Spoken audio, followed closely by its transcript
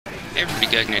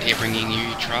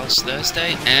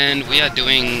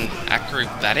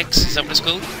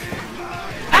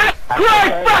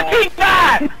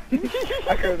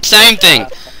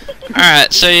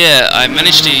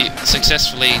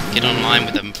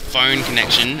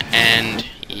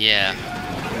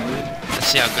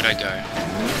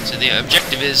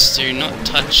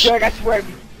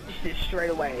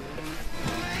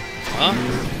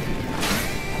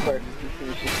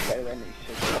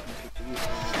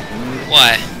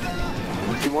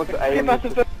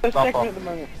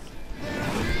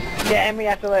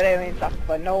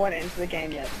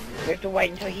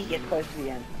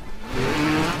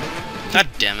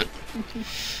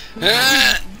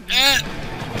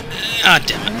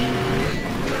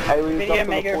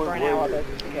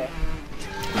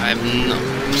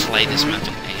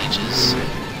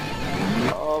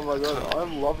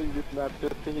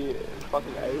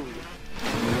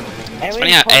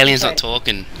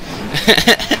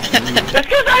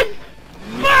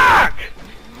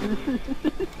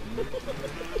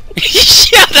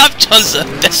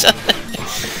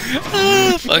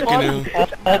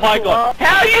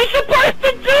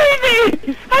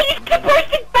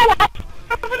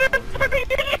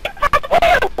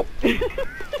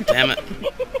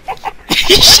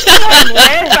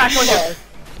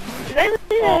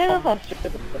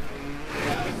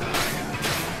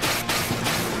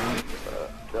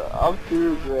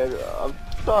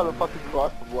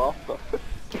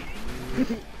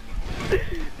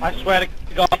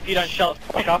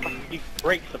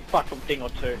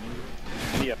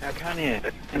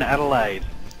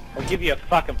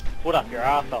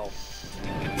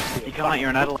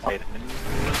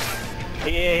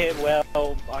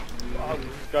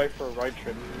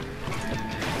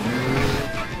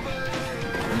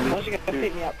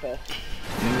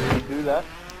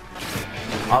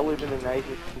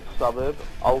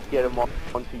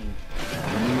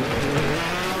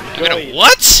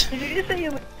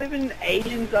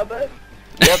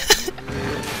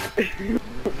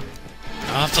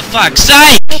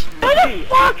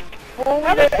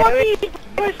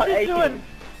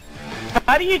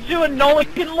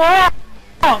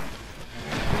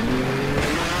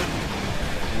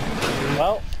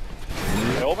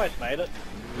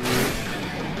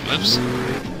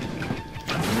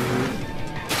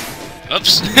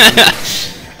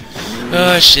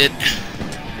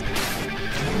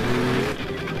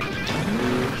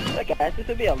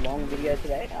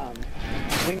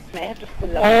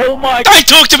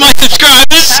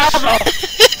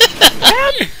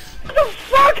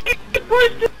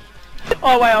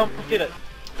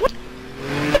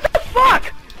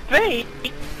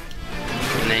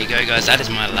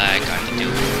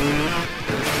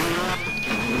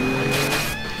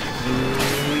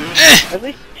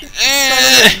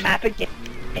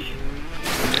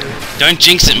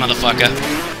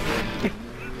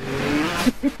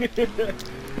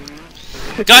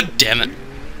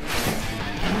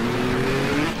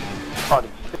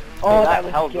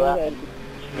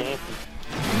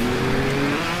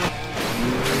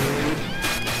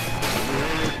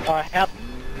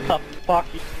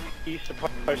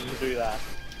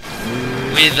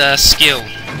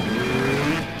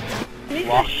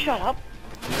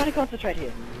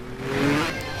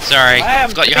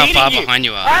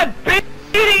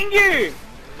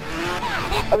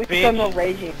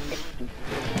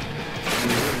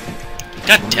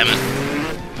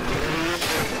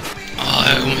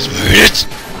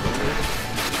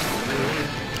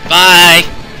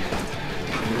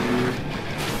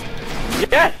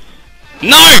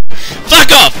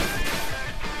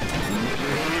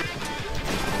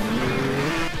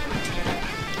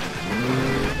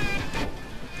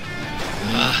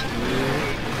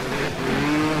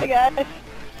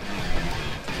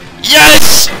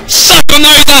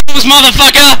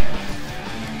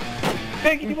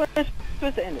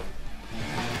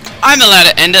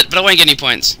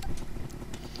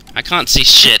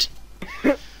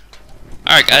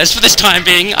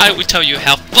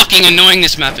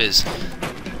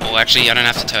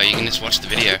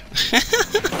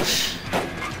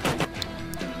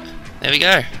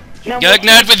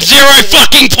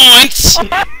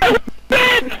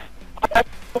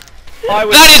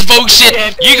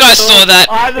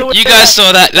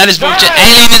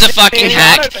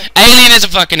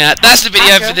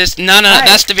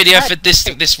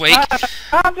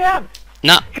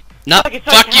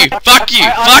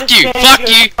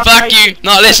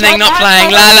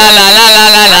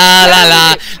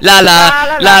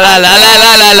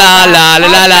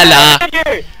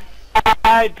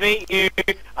I beat you.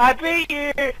 I beat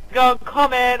you. Go and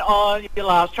comment on your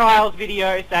last trials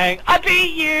video saying I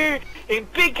beat you in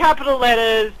big capital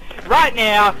letters right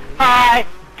now. I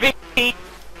beat.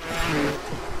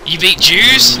 You beat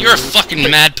Jews? You're a fucking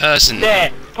mad person.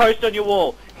 There, post on your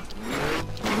wall.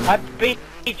 I beat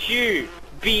you,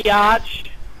 biatch.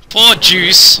 Poor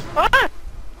Jews. Ah!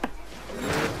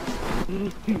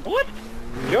 What?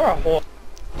 You're a horse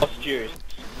juice.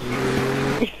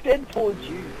 He said poor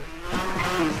Jew.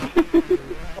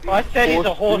 I said he's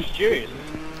a horse juice.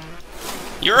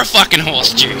 You're a fucking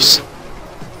horse juice.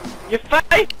 Your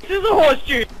face is a horse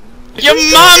juice. Your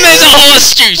mum is a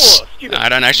horse juice! Horse juice. No, I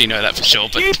don't actually know that for sure,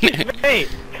 but... Excuse me.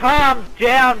 Calm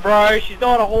down, bro. She's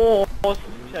not a horse.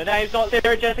 Her name's not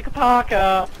Sarah Jessica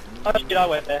Parker. Oh shit, I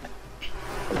went there.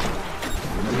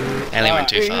 Ellie went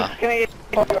too He's far. gonna get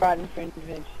copyright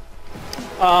infringement.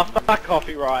 Oh, fuck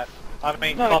copyright. I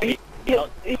mean No, copy. he Not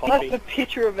left copy. a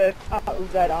picture of that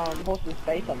horse's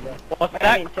face up there. What's I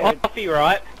that? mean, Sarah- Coffee,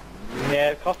 right?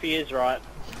 Yeah, coffee is right.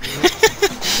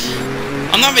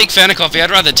 I'm not a big fan of coffee, I'd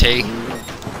rather tea.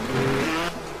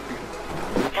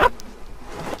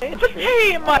 It's a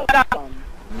tea in my mouth.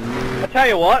 I tell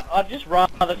you what, I'd just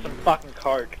rather some fucking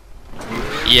coke.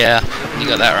 Yeah, you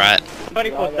got that right.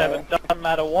 24/7, doesn't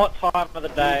matter what time of the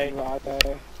day.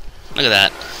 Look at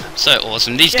that. So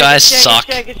awesome. These Shake guys it, shake it, suck.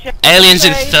 shake it, shake it, Alien's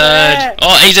in baby. third.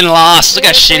 Oh, he's in last. Look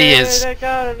how shit he is.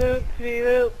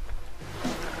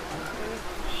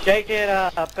 Shake it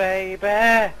up,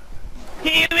 baby.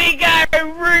 Here we go,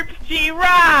 Roopsie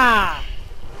Rah!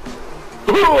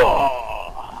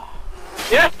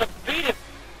 Yes, I beat him.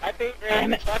 I beat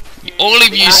him. All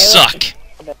of you suck.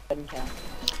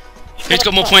 Who's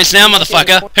got more points now,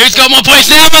 motherfucker? Who's got more points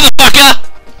now, motherfucker?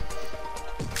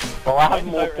 Well, I have Don't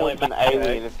more really points than matter.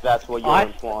 Alien if that's what you're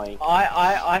implying.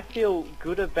 I feel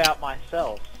good about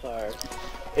myself, so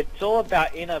it's all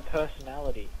about inner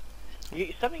personality.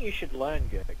 Something you should learn,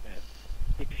 Gurkness.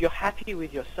 If you're happy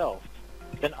with yourself,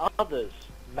 then others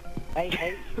may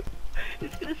hate you.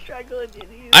 It's gonna strangle an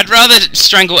idiot. I'd rather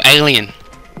strangle Alien.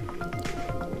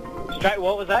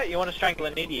 What was that? You want to strangle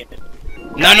an idiot?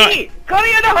 No, no.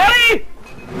 Connie in a hurry!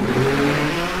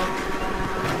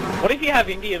 What if you have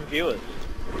Indian viewers?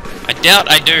 I doubt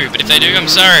I do, but if they do, I'm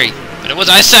sorry. But it was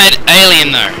I said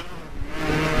Alien though.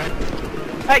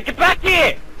 Hey, get back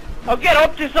here! I'll get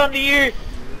Optus onto you!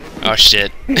 Oh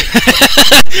shit. Run!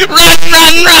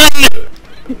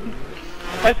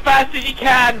 As fast as you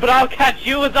can, but I'll catch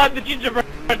you as I'm the gingerbread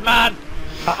man!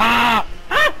 Haha!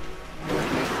 Ah!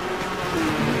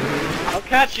 I'll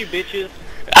catch you, bitches.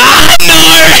 Ah, no!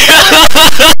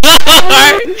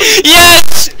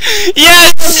 Yes!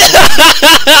 Yes!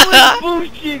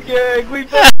 Bullshit, Greg. We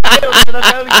failed, and I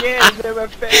failed again. Then I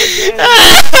failed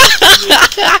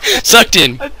again. Sucked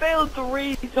in. I failed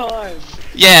 3 times.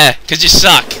 Yeah, cause you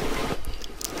suck.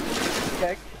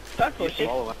 Okay. Start pushing.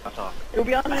 It'll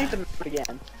be underneath the map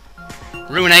again.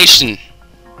 Ruination.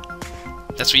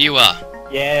 That's what you are.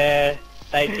 Yeah,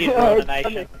 they did ruin a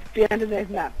nation. Be underneath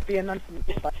the map. Be underneath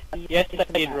the map. Yes, they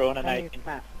did ruin a nation.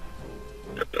 Map.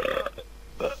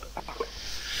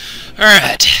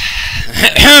 Alright.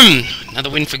 Another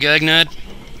win for Gerg Nerd.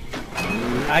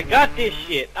 I got this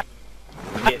shit.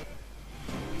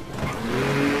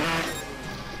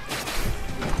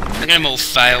 Look at them all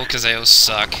fail because they all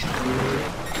suck.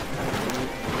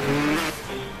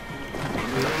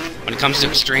 When it comes to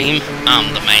extreme,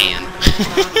 I'm the man.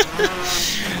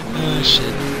 Oh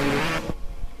shit.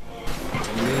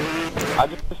 I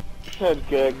just heard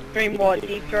Gerg. Stream what?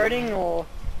 Deep throating or?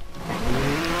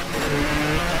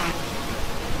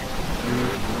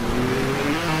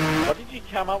 What did you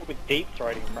come up with deep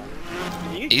throating from?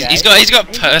 Are you He's gay?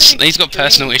 got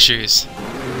personal issues.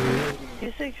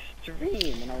 It's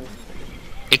extreme, and I was.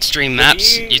 Extreme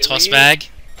maps, you- you toss were you- bag.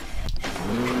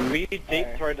 Were you deep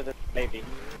throated the baby?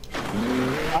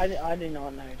 I do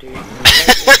not know, dude.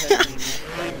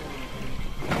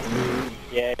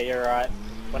 Yeah, you're right.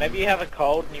 Whenever you have a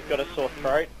cold and you've got a sore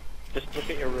throat, just look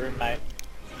at your roommate.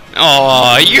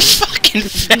 Oh, you fucking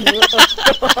fell.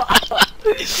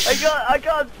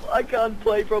 I can't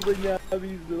play properly now.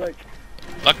 He's like.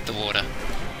 Fuck the water.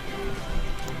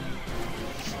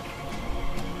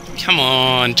 Come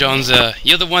on, Jonza.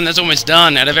 You're the one that's almost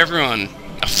done out of everyone.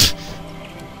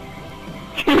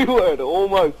 Keyword,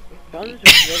 almost. Lean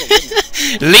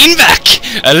back!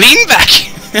 Lean back!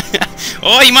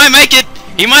 Oh, he might make it!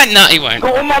 He might not, he won't.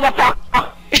 Go, motherfucker!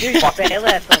 Dude, fail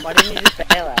at something. Why didn't you just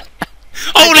fail at?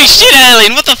 Holy shit,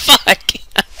 Alien, what the fuck?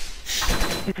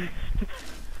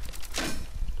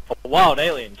 A wild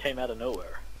alien came out of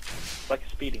nowhere. Like a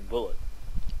speeding bullet.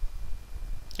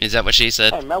 Is that what she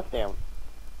said? Hey, meltdown.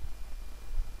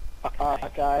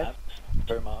 Guys.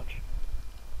 So much.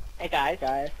 Hey guys.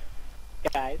 Guys.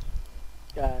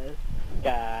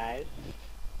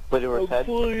 But it was head.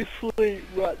 fully asleep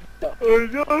right now.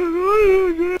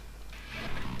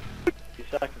 You're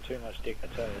sucking too much dick, I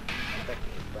tell you. It's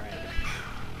affecting your brain.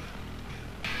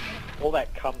 All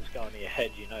that cum's going to your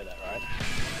head, you know that, right?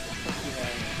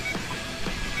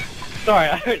 Sorry,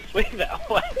 I don't swing that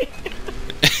way.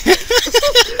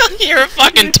 You're a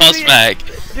fucking toss bag.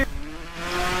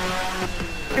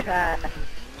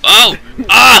 Oh!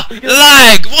 Ah!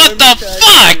 Lag! What the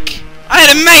fuck? I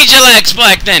had a major lag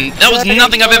spike then. That was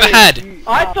nothing I've ever had.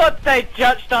 I thought they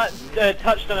touched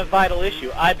on a vital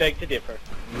issue. I beg to differ.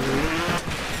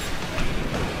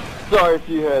 Sorry if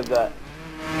you heard that.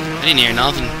 I didn't hear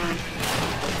nothing.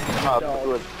 Oh,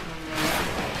 good.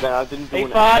 Man, I didn't do He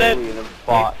an farted. alien and He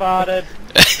fart. farted.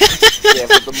 Yeah,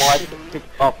 but the mic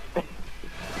picked up.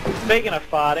 Speaking of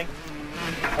farting,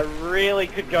 I really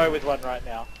could go with one right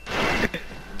now.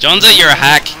 Jonza, you're a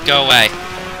hack. Go away.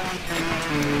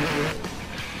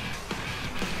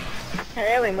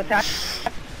 Hey, Alien, what's up,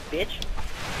 bitch?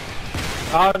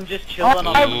 I'm just chilling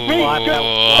on the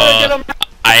Ooh,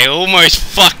 I almost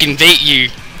fucking beat you.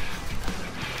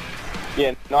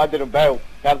 Yeah, no, I didn't bail.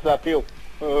 How does that feel?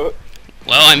 Well,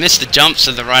 I missed the jumps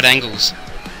at the right angles.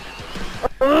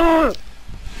 Well,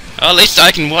 at least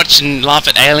I can watch and laugh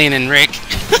at Alien and Rick.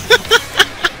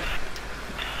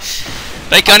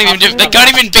 They can't even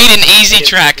beat an easy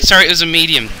track. Sorry, it was a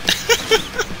medium.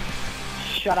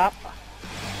 Shut up.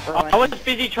 I was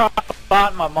busy trying to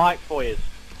fart my mic for you.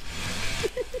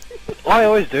 I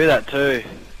always do that too.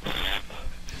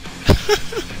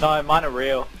 No, mine are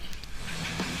real.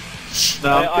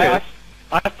 No,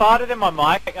 I farted in my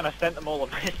mic and I sent them all a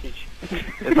message.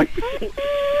 It's like,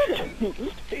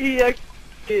 yeah,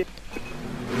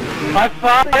 I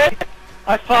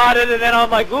farted and then I'm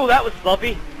like, ooh, that was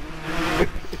sloppy.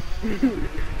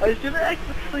 I should have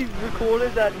actually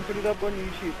recorded that and put it up on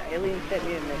YouTube. Alien sent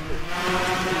me a message.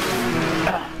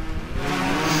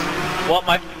 What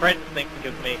my friends think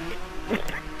of me.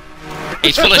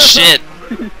 He's full of shit.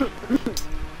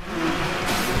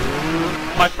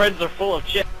 My friends are full of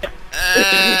shit.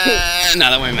 No,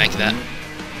 that won't make that.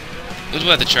 It was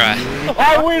worth a try.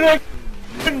 I win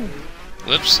again!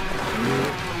 Whoops.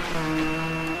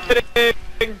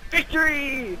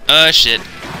 Victory! Oh shit.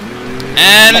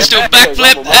 And let's do a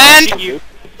backflip and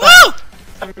woo!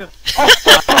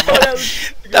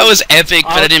 That was epic,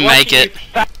 but I didn't make it.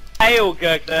 Failed,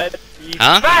 Gurknerd. You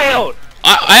Huh? failed!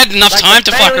 I had enough time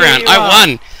to fuck around. I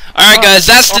won. Alright guys,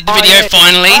 that's the video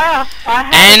finally.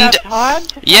 And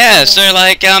yeah, so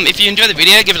like if you enjoy the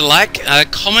video, give it a like,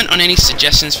 comment on any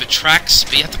suggestions for tracks,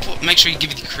 but you have to make sure you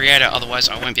give it the creator, otherwise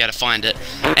I won't be able to find it.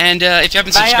 And if you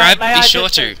haven't subscribed, be sure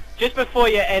to. Just before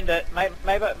you end it,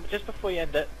 maybe just before you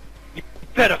end it, you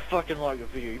better fucking like the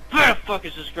video. You better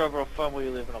fucking subscribe or I'll find where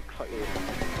you live and I'll cut you.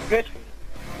 Good.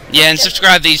 Yeah, and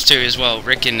subscribe these two as well,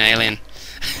 Rick and Alien.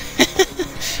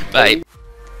 Bye.